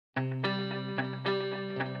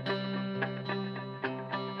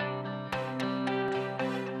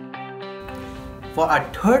For a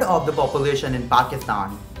third of the population in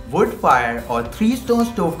Pakistan, wood fire or three-stone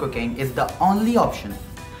stove cooking is the only option.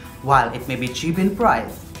 While it may be cheap in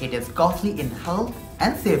price, it is costly in health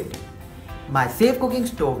and safety. My safe cooking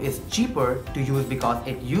stove is cheaper to use because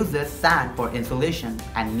it uses sand for insulation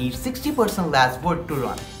and needs 60% less wood to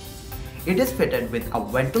run. It is fitted with a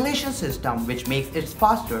ventilation system which makes it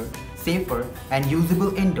faster, safer and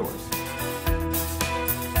usable indoors.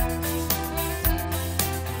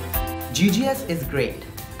 GGS is great.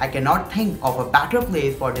 I cannot think of a better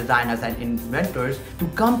place for designers and inventors to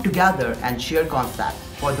come together and share concepts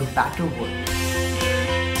for the better world.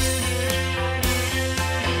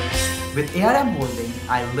 With ARM Holding,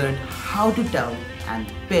 I learned how to tell and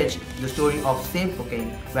pitch the story of safe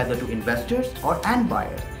cooking, whether to investors or end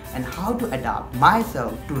buyers, and how to adapt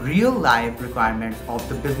myself to real-life requirements of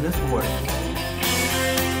the business world.